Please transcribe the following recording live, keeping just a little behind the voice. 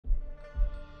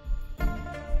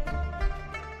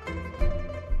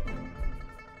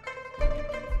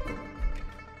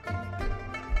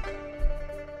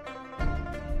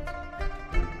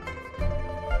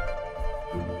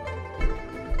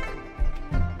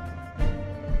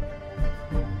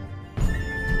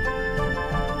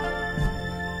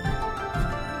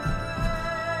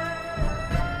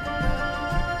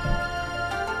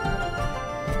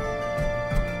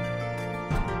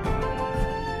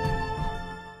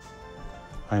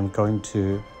I'm going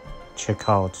to check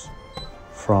out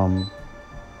from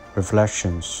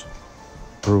Reflections,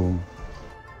 Broome.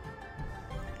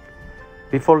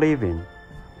 Before leaving,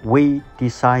 we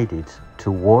decided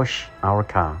to wash our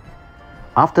car.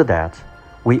 After that,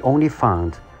 we only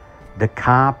found the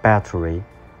car battery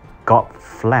got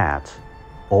flat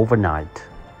overnight.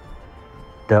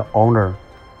 The owner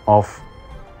of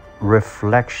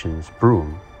Reflections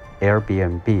Broome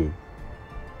Airbnb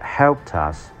helped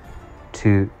us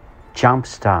to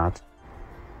jumpstart,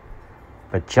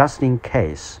 but just in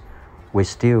case, we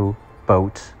still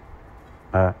bought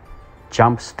a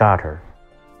jump starter.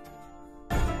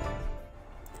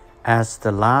 As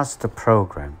the last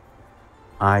program,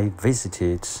 I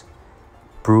visited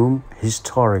Broome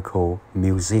Historical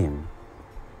Museum.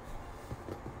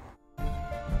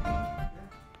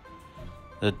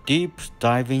 The deep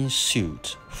diving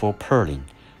suit for pearling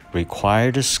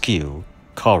required skill,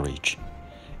 courage.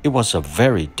 It was a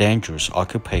very dangerous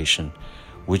occupation,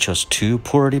 which was too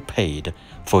poorly paid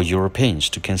for Europeans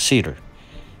to consider,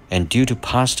 and due to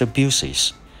past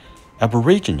abuses,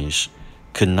 Aborigines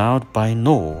could not by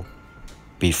law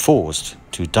be forced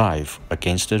to dive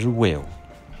against their will.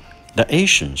 The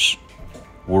Asians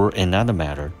were another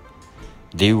matter.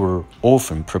 They were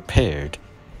often prepared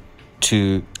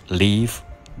to leave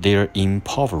their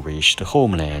impoverished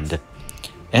homeland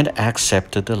and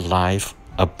accept the life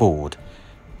aboard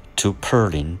to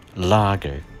pearling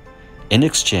lager in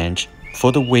exchange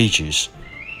for the wages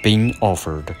being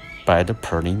offered by the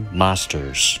pearling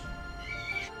masters.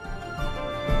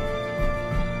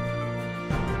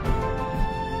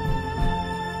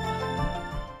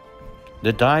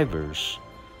 The divers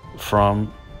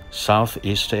from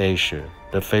Southeast Asia,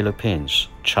 the Philippines,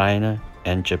 China,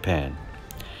 and Japan,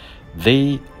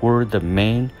 they were the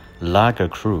main lager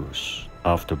crews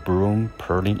of the Broome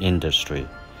pearling industry,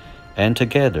 and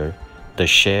together they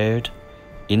shared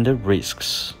in the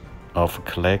risks of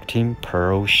collecting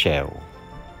pearl shell.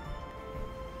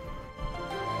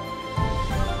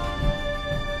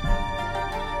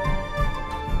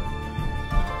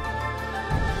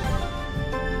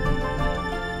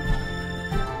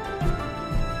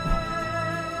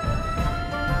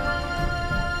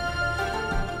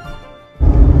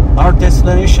 Our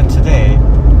destination today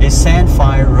is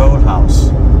Sandfire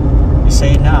Roadhouse. You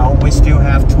say now we still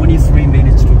have 23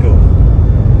 minutes to go,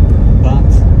 but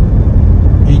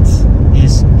it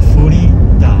is fully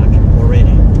dark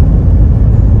already.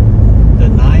 The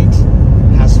night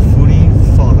has fully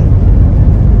fallen,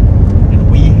 and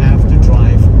we have to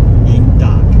drive in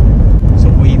dark, so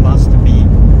we must be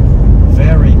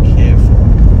very careful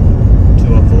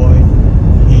to avoid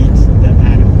hit the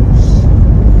animals.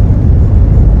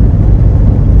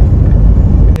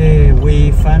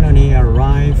 We finally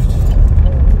arrived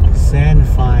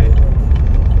Sandfire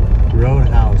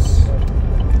Roadhouse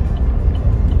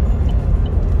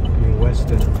in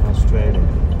Western Australia.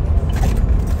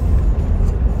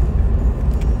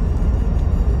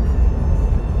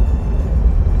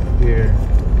 Here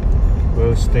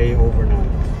we'll stay overnight.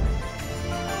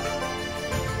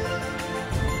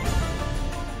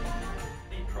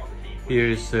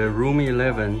 Here's room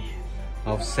 11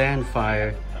 of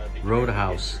Sandfire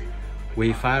Roadhouse.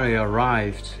 We finally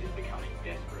arrived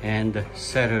and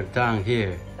settled down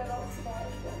here.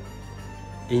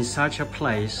 In such a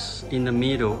place in the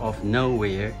middle of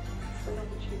nowhere,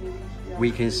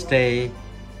 we can stay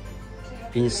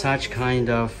in such kind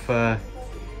of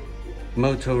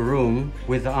motel room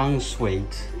with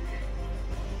ensuite.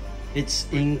 It's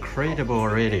incredible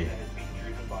already.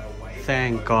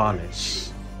 Thank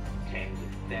goodness.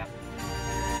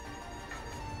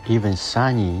 Even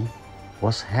Sunny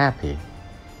was happy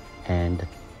and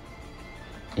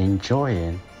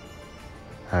enjoying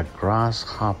a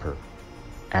grasshopper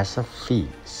as a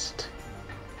feast.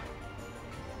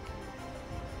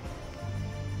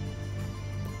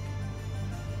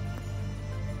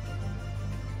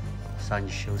 Sun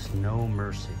shows no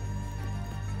mercy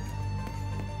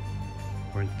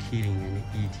when killing and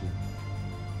eating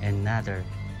another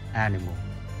animal,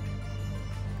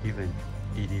 even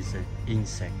it is an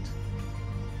insect.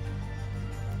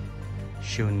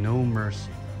 Show no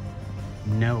mercy.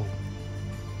 No,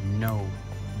 no,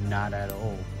 not at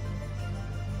all.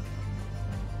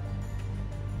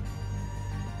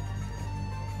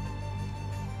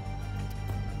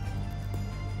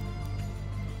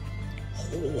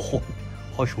 Oh,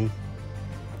 好凶，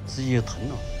直接疼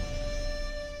了。